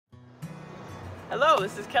Hello,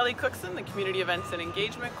 this is Kelly Cookson, the Community Events and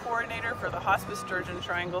Engagement Coordinator for the Hospice Georgian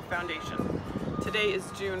Triangle Foundation. Today is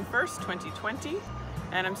June 1st, 2020,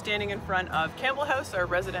 and I'm standing in front of Campbell House, our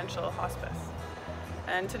residential hospice.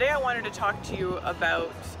 And today I wanted to talk to you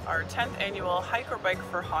about our 10th annual Hike or Bike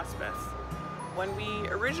for Hospice. When we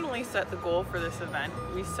originally set the goal for this event,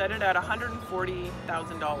 we set it at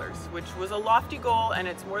 $140,000, which was a lofty goal, and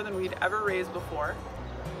it's more than we'd ever raised before.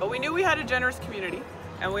 But we knew we had a generous community,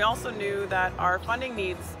 and we also knew that our funding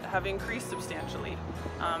needs have increased substantially.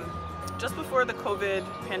 Just before the COVID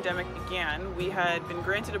pandemic began, we had been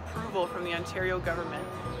granted approval from the Ontario government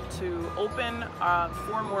to open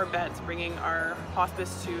 4 more beds, bringing our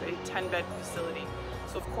hospice to a 10-bed facility.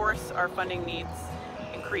 So of course our funding needs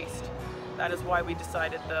increased. That is why we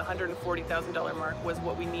decided the $140,000 mark was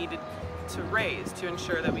what we needed to raise to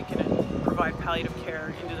ensure that we can provide palliative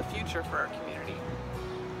care into the future for our community.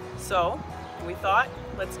 So we thought,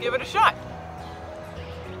 let's give it a shot.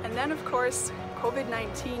 And then of course,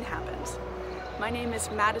 COVID-19 happened. My name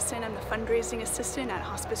is Madison. I'm the fundraising assistant at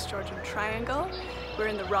Hospice Georgian Triangle. We're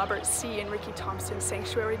in the Robert C. and Ricky Thompson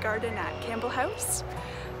Sanctuary Garden at Campbell House.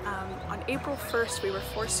 On April 1st, we were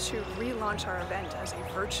forced to relaunch our event as a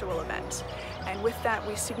virtual event. And with that,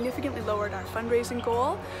 we significantly lowered our fundraising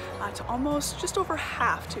goal to almost just over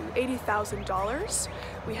half, to $80,000.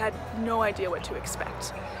 We had no idea what to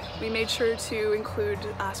expect. We made sure to include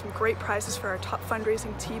some great prizes for our top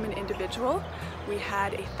fundraising team and individual. We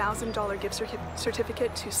had a $1,000 gift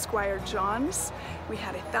certificate to Squire John's. We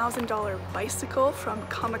had a $1,000 bicycle from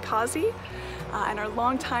Kamikaze. And our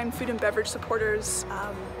longtime food and beverage supporters,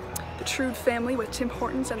 the Trude family with Tim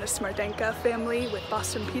Hortons and the Smardenka family with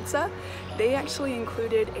Boston Pizza, they actually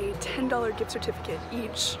included a $10 gift certificate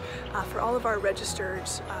each for all of our registered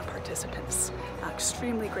participants.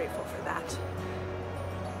 Extremely grateful for that.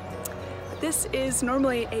 This is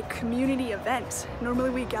normally a community event. Normally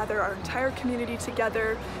we gather our entire community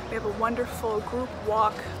together. We have a wonderful group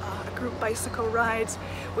walk, a group bicycle ride.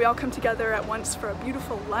 We all come together at once for a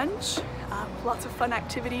beautiful lunch, lots of fun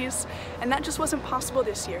activities, and that just wasn't possible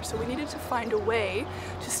this year. So we needed to find a way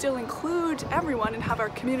to still include everyone and have our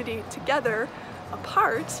community together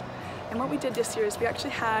apart. And what we did this year is we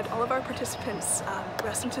actually had all of our participants, we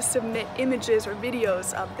asked them to submit images or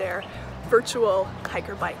videos of their virtual hike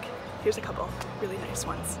or bike. Here's a couple really nice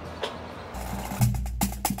ones.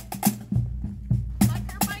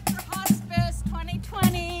 Hike or Bike for Hospice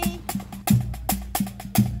 2020.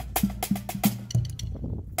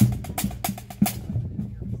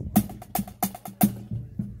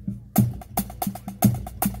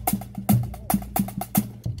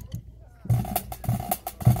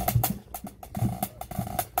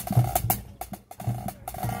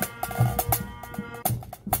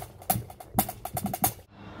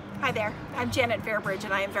 Hi there, I'm Janet Fairbridge,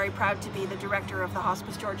 and I am very proud to be the director of the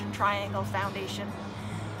Hospice Georgian Triangle Foundation.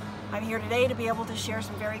 I'm here today to be able to share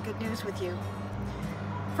some very good news with you.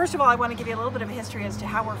 First of all, I want to give you a little bit of a history as to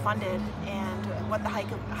how we're funded and what the hike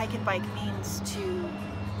and bike means to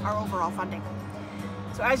our overall funding.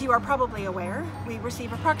 So as you are probably aware, we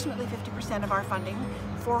receive approximately 50% of our funding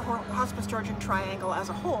for Hospice Georgian Triangle as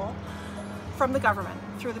a whole from the government.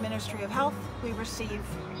 Through the Ministry of Health, we receive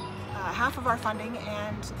half of our funding,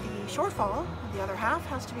 and the shortfall, the other half,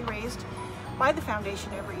 has to be raised by the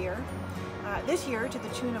foundation every year, this year to the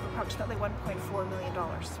tune of approximately $1.4 million.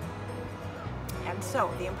 And so,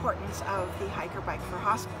 the importance of the Hike or Bike for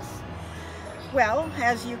Hospice. Well,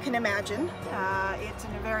 as you can imagine, it's a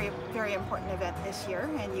very, very important event this year,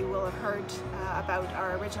 and you will have heard about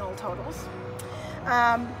our original totals.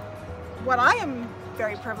 What I am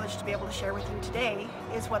very privileged to be able to share with you today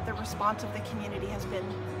is what the response of the community has been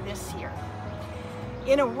this year.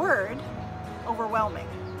 In a word, overwhelming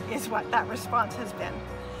is what that response has been.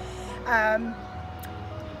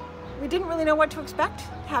 We didn't really know what to expect,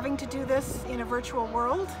 having to do this in a virtual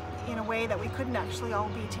world in a way that we couldn't actually all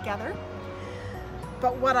be together.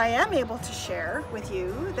 But what I am able to share with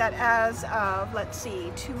you, that as of, let's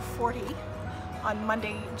see, 2:40 on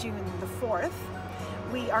Monday, June the 4th,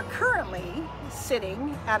 we are currently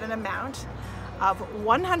sitting at an amount of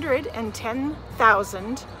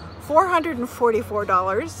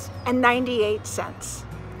 $110,444.98.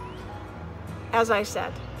 As I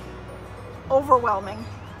said, overwhelming,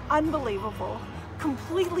 unbelievable,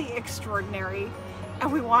 completely extraordinary,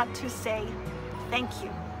 and we want to say thank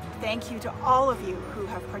you. Thank you to all of you who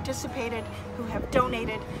have participated, who have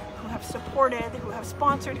donated, who have supported, who have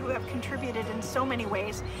sponsored, who have contributed in so many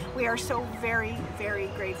ways. We are so very, very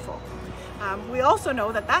grateful. We also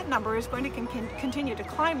know that that number is going to continue to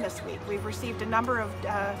climb this week. We've received a number of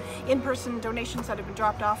in-person donations that have been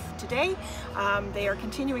dropped off today. They are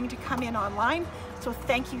continuing to come in online. So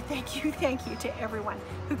thank you, thank you, thank you to everyone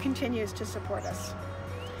who continues to support us.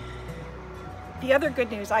 The other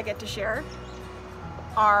good news I get to share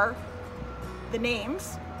are the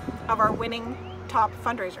names of our winning top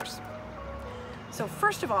fundraisers. So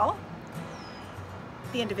first of all,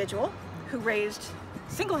 the individual who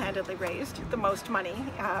single-handedly raised the most money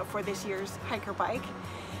for this year's hiker bike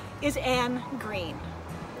is Anne Green.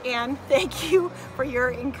 Anne, thank you for your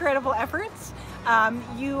incredible efforts.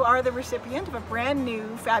 You are the recipient of a brand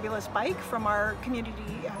new fabulous bike from our community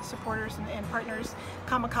supporters and partners,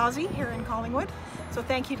 Kamikaze, here in Collingwood. So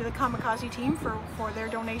thank you to the Kamikaze team for their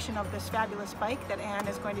donation of this fabulous bike that Anne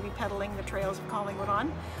is going to be pedaling the trails of Collingwood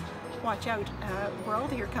on. Watch out,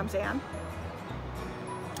 world, here comes Anne.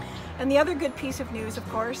 And the other good piece of news, of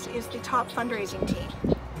course, is the top fundraising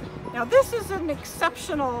team. Now this is an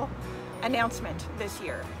exceptional announcement this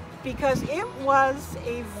year because it was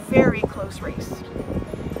a very close race.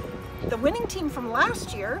 The winning team from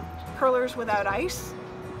last year, Curlers Without Ice,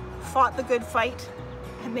 fought the good fight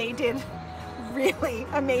and they did really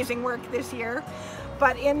amazing work this year.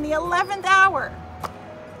 But in the 11th hour,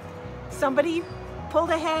 somebody pulled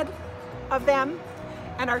ahead of them,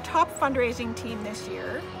 and our top fundraising team this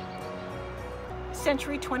year,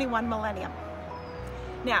 Century 21 Millennium.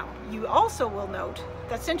 Now, you also will note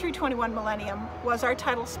that Century 21 Millennium was our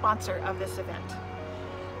title sponsor of this event.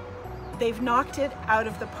 They've knocked it out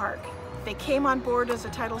of the park. They came on board as a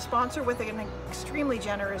title sponsor with an extremely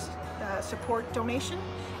generous support donation,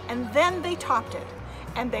 and then they topped it.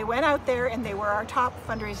 And they went out there and they were our top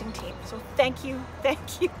fundraising team. So thank you,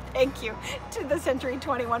 thank you, thank you to the Century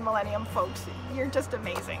 21 Millennium folks. You're just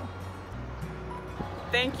amazing.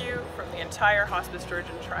 Thank you from the entire Hospice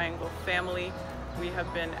Georgian Triangle family. We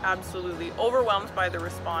have been absolutely overwhelmed by the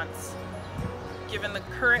response. Given the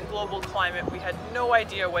current global climate, we had no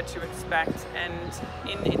idea what to expect, and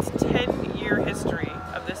in its 10-year history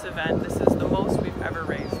of this event, this is the most we've ever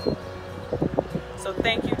raised. So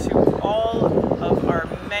thank you to all of our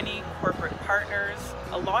many corporate partners,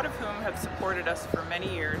 a lot of whom have supported us for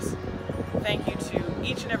many years. Thank you to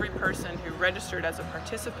each and every person who registered as a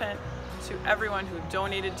participant, to everyone who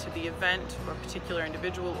donated to the event, or a particular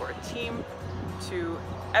individual or a team, to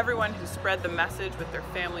everyone who spread the message with their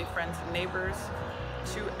family, friends, and neighbors,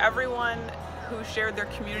 to everyone who shared their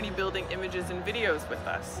community building images and videos with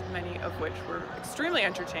us, many of which were extremely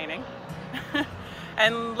entertaining.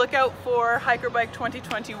 And look out for Hiker Bike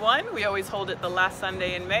 2021. We always hold it the last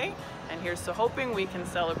Sunday in May, and here's to hoping we can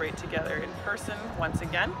celebrate together in person once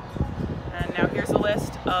again. And now here's a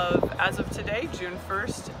list of, as of today, June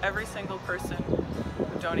 1st, every single person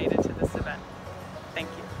who donated to this event. Thank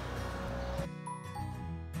you.